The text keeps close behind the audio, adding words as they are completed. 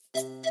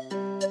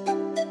The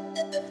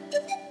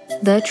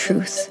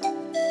truth,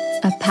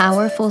 a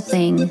powerful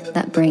thing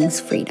that brings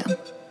freedom.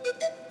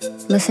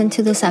 Listen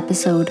to this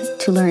episode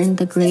to learn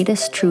the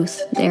greatest truth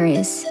there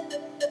is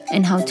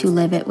and how to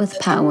live it with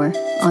power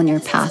on your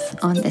path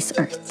on this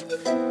earth.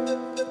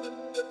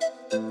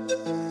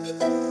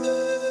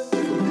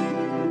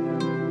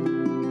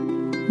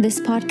 This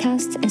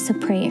podcast is a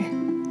prayer.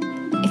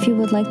 If you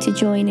would like to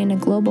join in a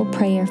global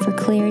prayer for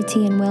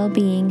clarity and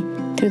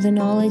well-being through the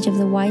knowledge of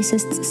the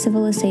wisest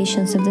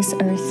civilizations of this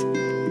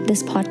earth,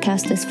 this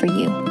podcast is for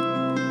you.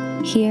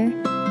 Here,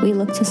 we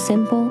look to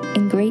simple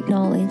and great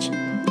knowledge,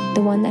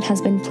 the one that has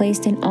been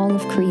placed in all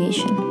of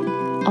creation,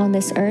 on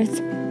this earth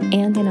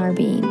and in our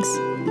beings.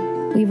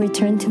 We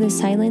return to the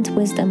silent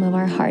wisdom of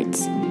our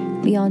hearts,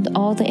 beyond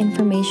all the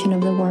information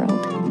of the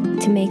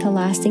world, to make a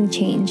lasting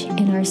change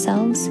in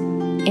ourselves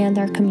and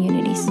our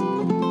communities.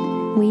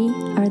 We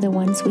are the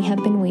ones we have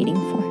been waiting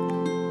for.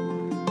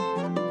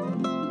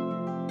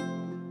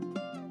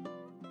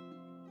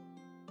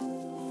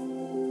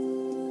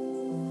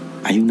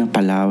 Hay una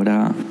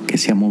palabra que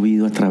se ha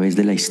movido a través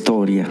de la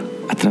historia,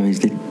 a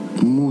través de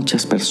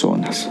muchas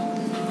personas.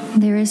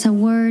 There is a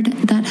word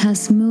that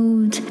has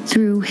moved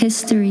through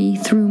history,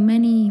 through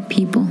many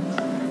people.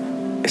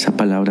 Esa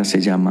palabra se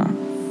llama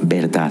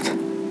verdad.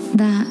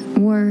 That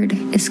word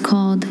is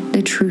called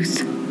the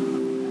truth.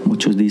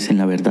 Muchos dicen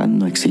la verdad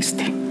no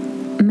existe.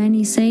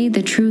 Many say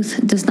the truth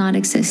does not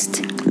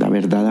exist. La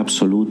verdad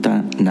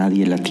absoluta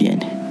nadie la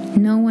tiene.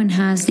 No one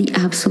has the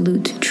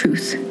absolute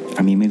truth.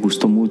 A mí me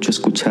gustó mucho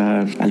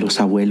escuchar a los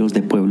abuelos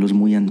de pueblos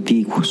muy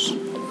antiguos.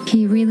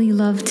 He really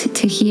loved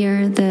to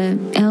hear the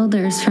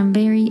elders from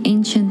very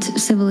ancient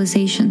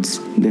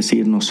civilizations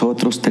Decir,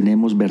 nosotros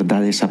tenemos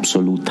verdades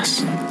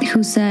absolutas.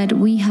 who said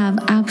we have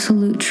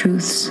absolute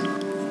truths.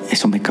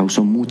 Eso me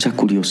causó mucha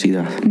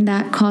curiosidad.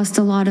 That caused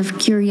a lot of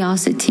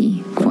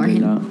curiosity for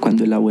him.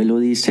 Cuando el abuelo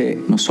dice,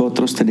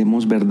 nosotros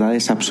tenemos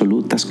verdades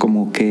absolutas,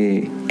 como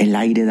que el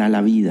aire da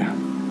la vida.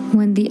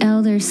 When the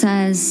elder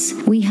says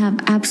we have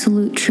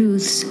absolute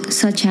truths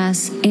such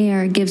as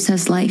air gives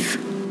us life.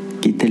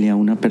 Quítele a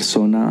una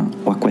persona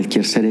o a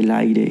cualquier ser el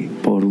aire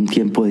por un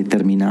tiempo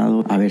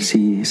determinado a ver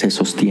si se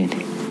sostiene.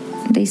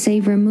 They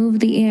say remove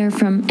the air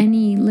from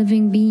any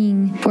living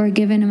being for a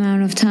given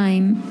amount of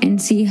time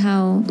and see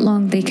how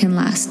long they can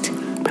last.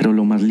 Pero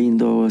lo más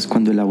lindo es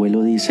cuando el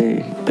abuelo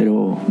dice,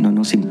 pero no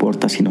nos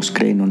importa si nos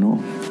creen o no.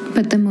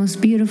 But the most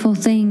beautiful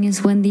thing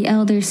is when the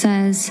elder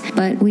says,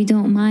 but we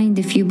don't mind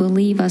if you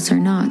believe us or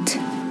not.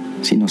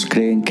 Si nos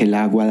creen que el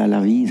agua da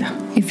la vida.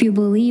 If you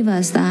believe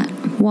us that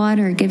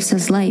water gives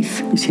us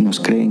life. Y si nos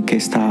creen que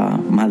esta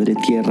madre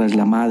tierra es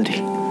la madre.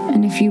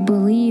 And if you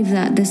believe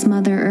that this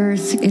Mother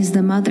Earth is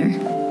the mother.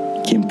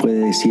 ¿Quién puede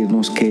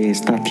decirnos que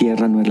esta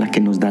tierra no es la que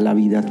nos da la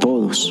vida a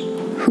todos?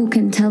 Who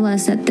can tell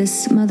us that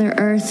this Mother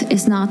Earth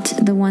is not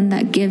the one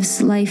that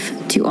gives life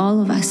to all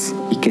of us?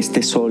 Y que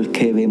este sol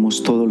que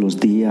vemos todos los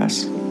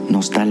días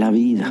nos da la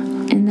vida.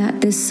 And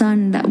that this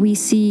sun that we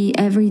see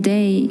every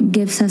day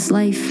gives us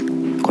life.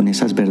 Con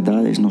esas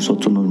verdades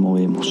nosotros nos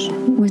movemos.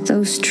 With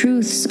those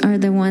truths are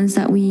the ones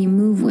that we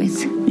move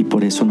with. Y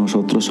por eso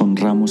nosotros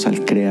honramos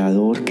al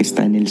Creador que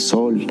está en el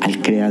sol,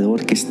 al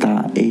Creador que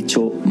está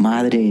hecho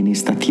madre en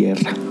esta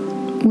tierra.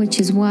 Which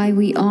is why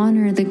we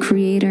honor the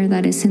Creator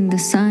that is in the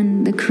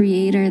sun, the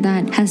Creator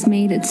that has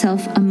made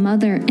itself a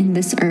mother in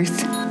this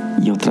earth.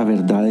 Y otra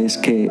verdad es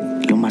que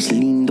lo más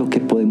lindo que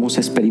podemos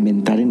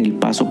experimentar en el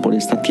paso por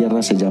esta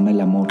tierra se llama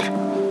el amor.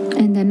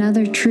 And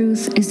another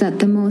truth is that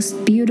the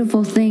most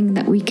beautiful thing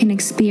that we can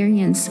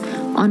experience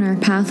on our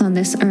path on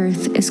this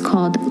earth is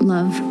called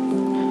love.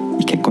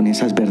 Y que con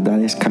esas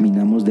verdades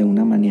caminamos de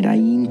una manera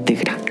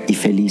íntegra y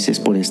felices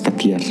por esta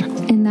tierra.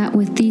 And that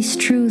with these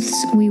truths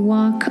we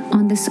walk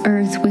on this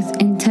earth with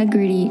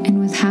integrity and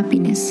with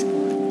happiness.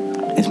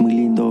 Es muy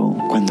lindo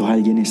cuando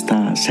alguien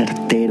está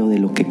certero de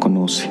lo que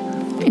conoce.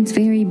 It's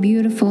very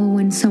beautiful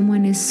when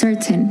someone is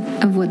certain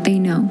of what they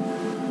know.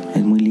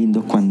 Es muy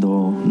lindo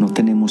cuando no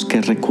tenemos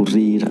que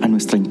recurrir a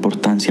nuestra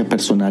importancia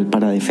personal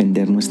para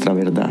defender nuestra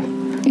verdad.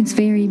 It's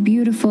very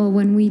beautiful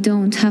when we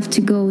don't have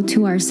to go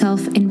to our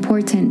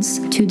self-importance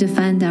to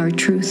defend our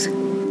truth.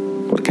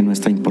 Porque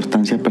nuestra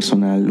importancia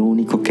personal lo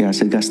único que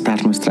hace es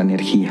gastar nuestra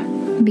energía.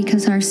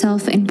 Because our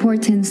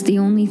self-importance, the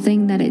only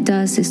thing that it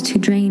does is to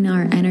drain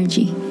our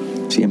energy.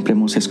 Siempre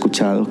hemos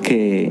escuchado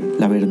que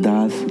la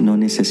verdad no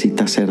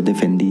necesita ser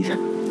defendida.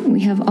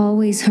 We have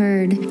always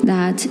heard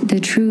that the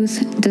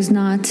truth does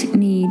not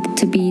need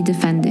to be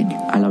defended.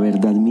 A la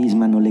verdad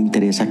misma no le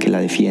interesa que la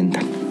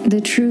defiendan. The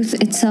truth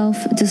itself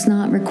does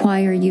not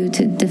require you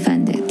to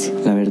defend it.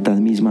 La verdad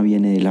misma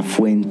viene de la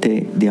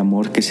fuente de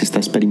amor que se está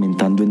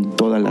experimentando en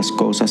todas las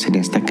cosas en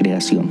esta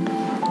creación.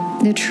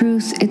 The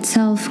truth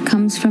itself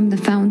comes from the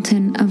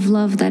fountain of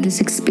love that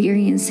is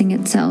experiencing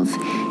itself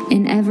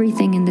in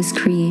everything in this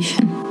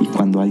creation. Y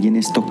cuando alguien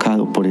es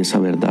tocado por esa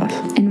verdad,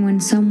 And when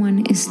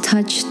someone is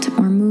touched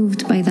or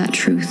moved by that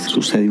truth,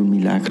 sucede un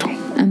milagro.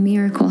 a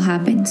miracle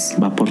happens.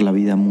 Va por la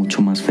vida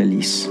mucho más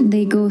feliz,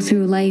 They go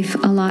through life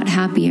a lot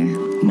happier,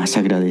 más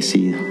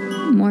agradecido,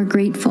 more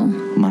grateful,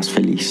 más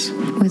feliz.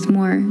 with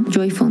more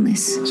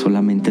joyfulness.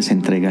 Solamente se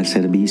entrega al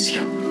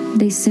servicio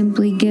They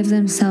simply give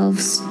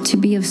themselves to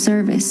be of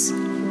service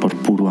por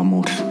puro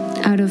amor,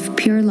 out of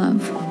pure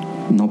love,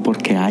 no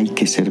porque hay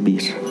que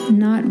servir.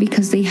 not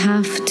because they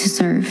have to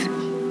serve.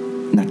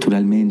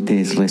 Naturalmente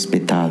es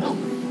respetado.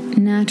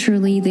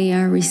 Naturally, they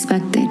are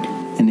respected.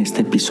 En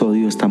este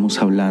episodio estamos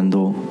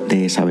hablando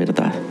de esa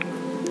verdad,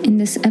 In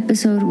this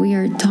episode, we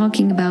are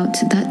talking about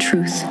that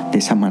truth, de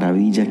esa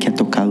maravilla que ha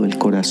tocado el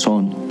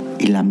corazón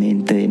y la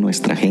mente de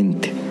nuestra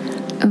gente.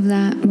 of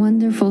that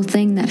wonderful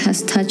thing that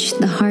has touched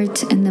the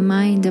heart and the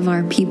mind of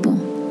our people.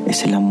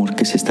 Es el amor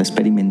que se está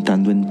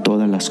experimentando en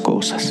todas las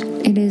cosas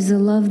It is the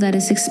love that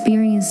is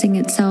experiencing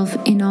itself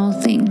in all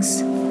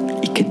things,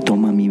 y que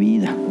toma mi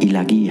vida y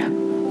la guía.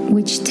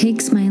 which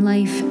takes my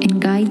life and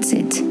guides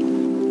it.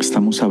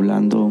 Estamos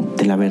hablando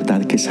de la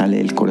verdad que sale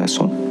del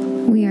corazón,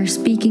 We are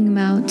speaking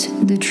about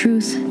the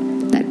truth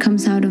that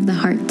comes out of the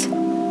heart,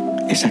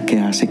 esa que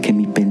hace que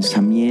mi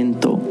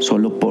pensamiento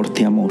solo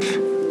porte amor,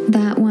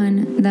 that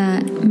one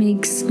that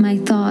makes my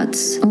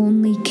thoughts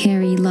only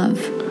carry love,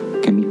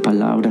 que mi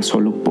palabra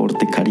solo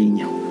porte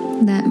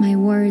cariño, that my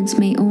words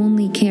may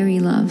only carry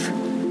love,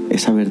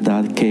 esa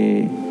verdad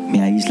que me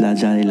aísla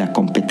ya de la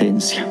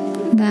competencia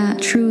that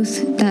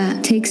truth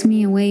that takes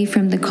me away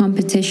from the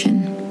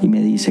competition, y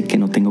me dice que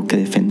no tengo que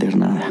defender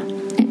nada,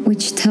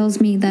 which tells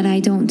me that I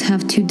don't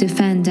have to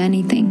defend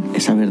anything,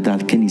 esa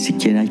verdad que ni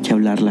siquiera hay que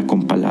hablarla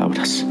con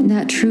palabras,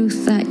 that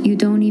truth that you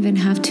don't even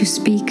have to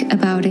speak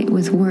about it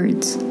with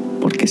words,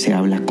 porque se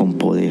habla con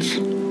poder,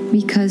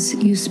 because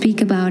you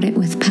speak about it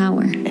with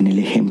power, en el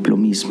ejemplo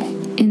mismo.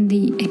 in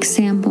the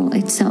example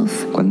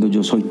itself. Cuando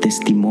yo soy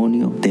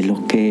testimonio de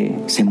lo que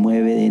se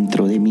mueve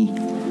dentro de mí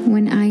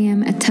When I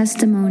am a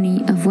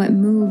testimony of what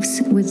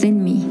moves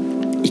within me,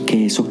 y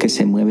que eso que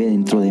se mueve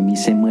dentro de mí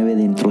se mueve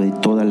dentro de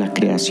toda la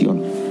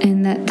creación,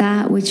 and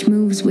that which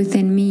moves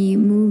within me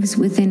moves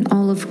within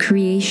all of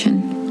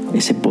creation,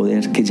 ese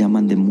poder que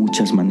llaman de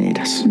muchas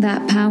maneras,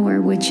 that power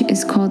which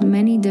is called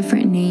many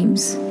different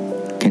names,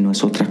 que no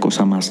es otra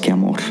cosa más que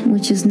amor,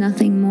 which is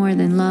nothing more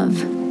than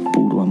love,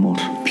 puro amor,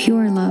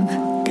 pure love,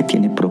 que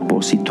tiene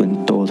propósito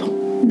en todo,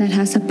 that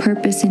has a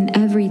purpose in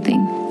everything,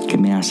 que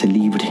me hace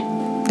libre,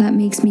 that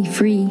makes me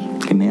free,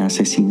 que me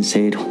hace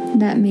sincero,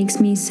 that makes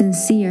me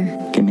sincere,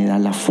 que me da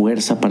la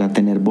fuerza para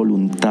tener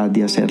voluntad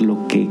de hacer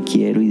lo que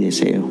quiero y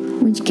deseo,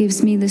 which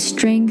gives me the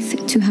strength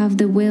to have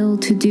the will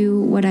to do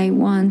what I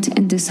want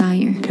and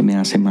desire, que me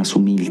hace más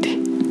humilde.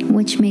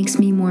 which makes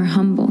me more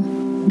humble.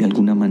 De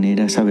alguna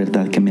manera esa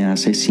verdad que me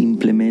hace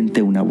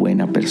simplemente una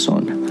buena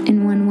persona,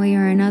 In one way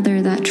or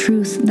another, that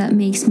truth that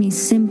makes me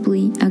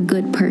simply a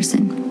good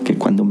person. que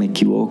cuando me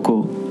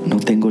equivoco no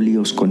tengo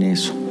líos con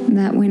eso,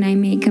 That when I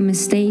make a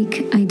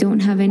mistake, I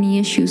don't have any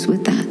issues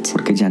with that.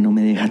 porque ya no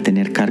me deja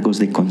tener cargos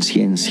de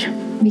conciencia,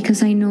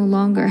 Because I no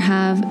longer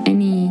have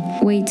any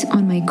weight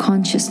on my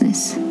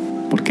consciousness.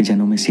 porque ya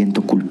no me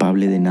siento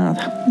culpable de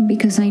nada,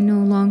 Because I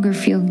no longer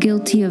feel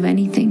guilty of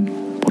anything.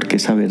 porque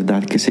esa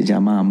verdad que se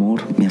llama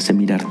amor me hace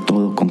mirar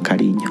todo con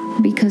cariño,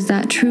 Because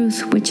that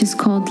truth, which is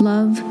called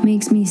love,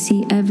 makes me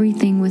see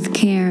everything with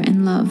care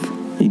and love.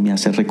 y me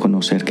hace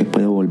reconocer que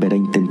puedo volver a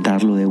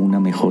intentarlo de una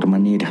mejor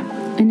manera,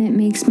 And it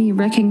makes me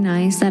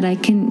recognize that I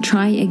can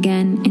try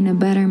again in a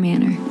better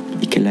manner.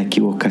 y que la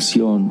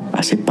equivocación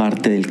hace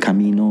parte del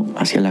camino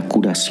hacia la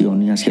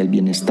curación y hacia el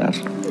bienestar.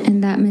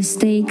 And that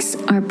mistakes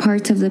are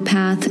part of the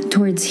path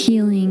towards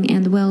healing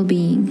and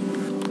well-being.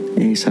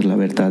 Esa es la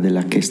verdad de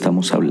la que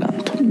estamos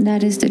hablando,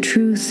 That is the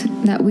truth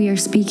that we are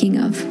speaking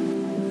of.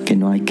 que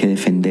no hay que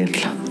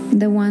defenderla,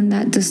 The one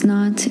that does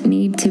not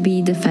need to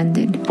be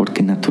defended.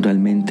 porque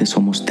naturalmente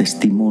somos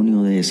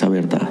testimonio de esa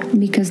verdad,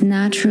 Because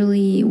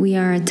naturally we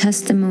are a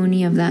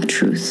testimony of that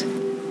truth.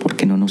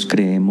 porque no nos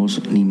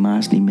creemos ni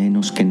más ni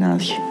menos que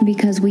nadie,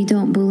 Because we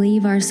don't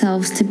believe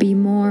ourselves to be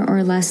more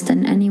or less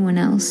than anyone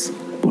else.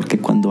 porque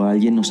cuando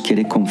alguien nos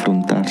quiere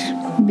confrontar,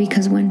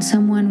 Because when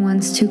someone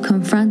wants to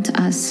confront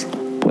us,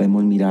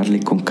 podemos mirarle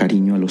con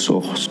cariño a los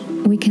ojos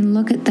we can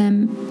look at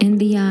them in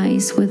the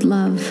eyes with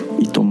love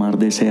y tomar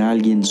de ese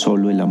alguien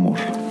solo el amor,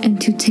 and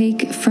to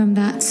take from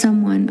that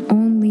someone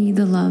only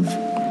the love.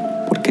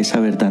 porque esa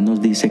verdad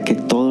nos dice que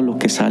todo lo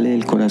que sale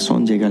del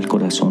corazón llega al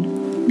corazón,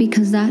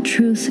 Because that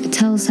truth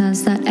tells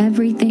us that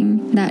everything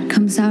that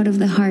comes out of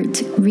the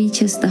heart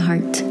reaches the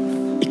heart.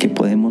 y que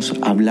podemos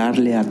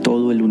hablarle a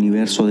todo el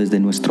universo desde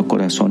nuestro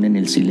corazón en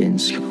el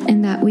silencio,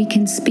 And that we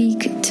can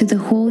speak to the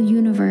whole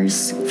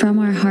universe from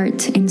our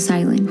heart in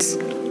silence.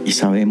 y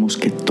sabemos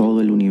que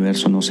todo el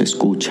universo nos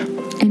escucha,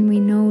 And we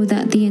know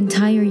that the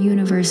entire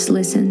universe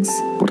listens.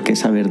 porque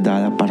esa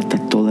verdad aparta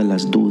todas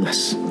las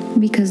dudas,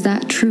 Because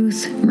that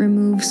truth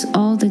removes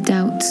all the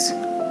doubts.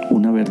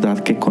 una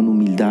verdad que con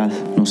humildad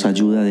nos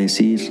ayuda a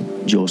decir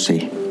yo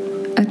sé,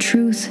 A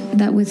truth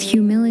that with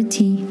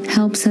humility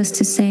helps us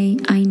to say,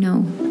 I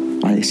know.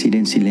 a decir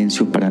en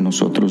silencio para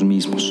nosotros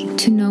mismos,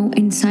 To know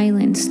in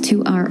silence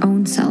to our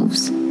own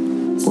selves.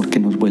 porque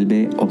nos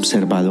vuelve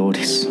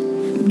observadores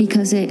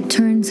because it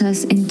turns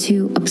us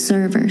into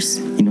observers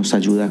y nos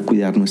ayuda a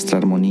cuidar nuestra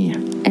armonía.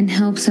 and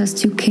helps us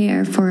to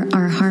care for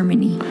our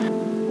harmony.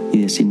 Y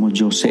decimos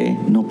yo sé,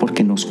 no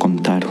porque nos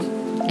contaron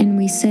And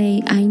we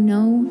say, I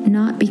know,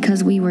 not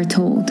because we were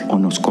told, o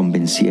nos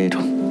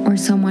convencieron or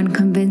someone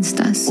convinced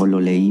us, o lo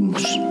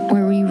leímos,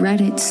 or we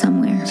read it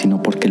somewhere, sino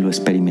porque lo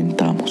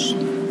experimentamos.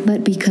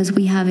 but because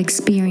we have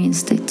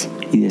experienced it.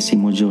 Y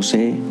decimos yo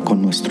sé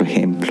con nuestro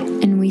ejemplo,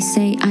 And we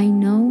say, I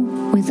know,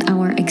 with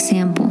our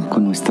example,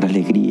 con nuestra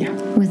alegría,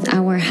 with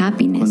our con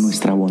happiness,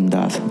 nuestra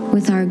bondad,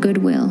 with our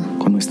goodwill,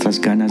 con nuestras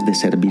ganas de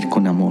servir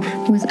con amor.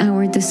 with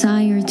our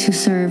desire to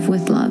serve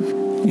with love.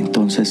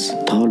 Entonces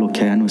todo lo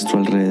que hay a nuestro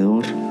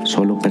alrededor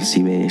solo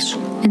percibe eso.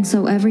 And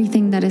so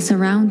everything that is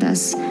around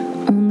us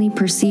only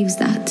perceives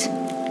that.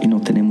 Y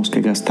no tenemos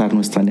que gastar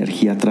nuestra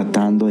energía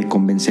tratando de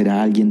convencer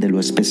a alguien de lo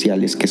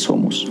especiales que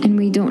somos. And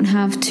we don't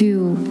have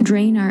to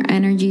drain our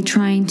energy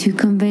trying to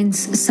convince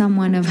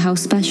someone of how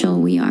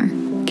special we are.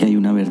 Que hay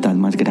una verdad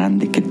más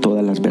grande que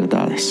todas las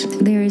verdades,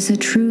 There is a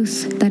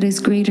truth that is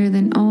greater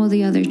than all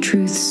the other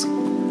truths,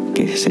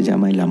 que se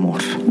llama el amor.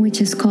 which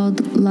is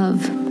called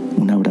love.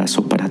 Un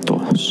abrazo para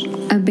todos.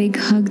 A big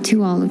hug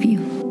to all of you.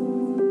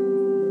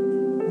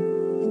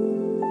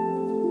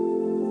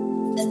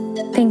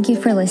 Thank you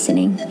for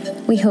listening.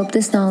 We hope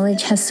this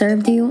knowledge has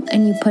served you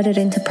and you put it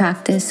into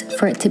practice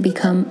for it to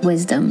become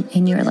wisdom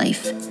in your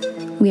life.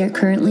 We are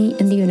currently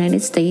in the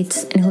United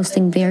States and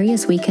hosting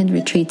various weekend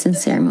retreats and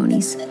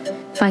ceremonies.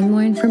 Find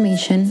more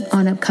information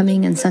on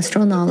upcoming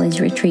ancestral knowledge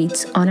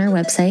retreats on our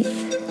website,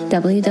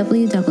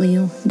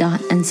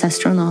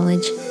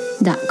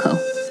 www.ancestralknowledge.co.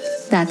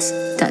 That's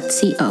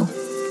 .co.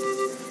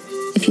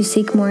 If you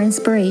seek more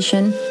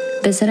inspiration,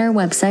 visit our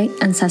website,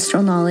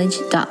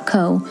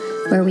 ancestralknowledge.co,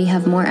 where we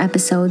have more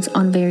episodes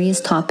on various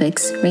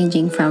topics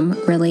ranging from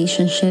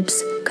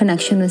relationships,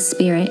 connection with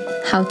spirit,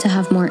 how to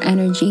have more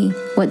energy,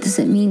 what does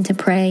it mean to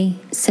pray,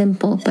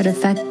 simple but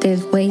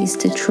effective ways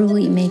to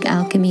truly make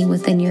alchemy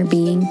within your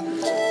being,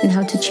 and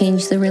how to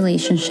change the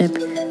relationship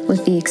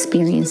with the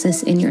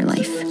experiences in your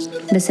life.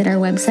 Visit our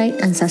website,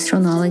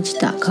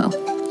 ancestralknowledge.co.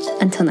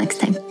 Until next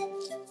time.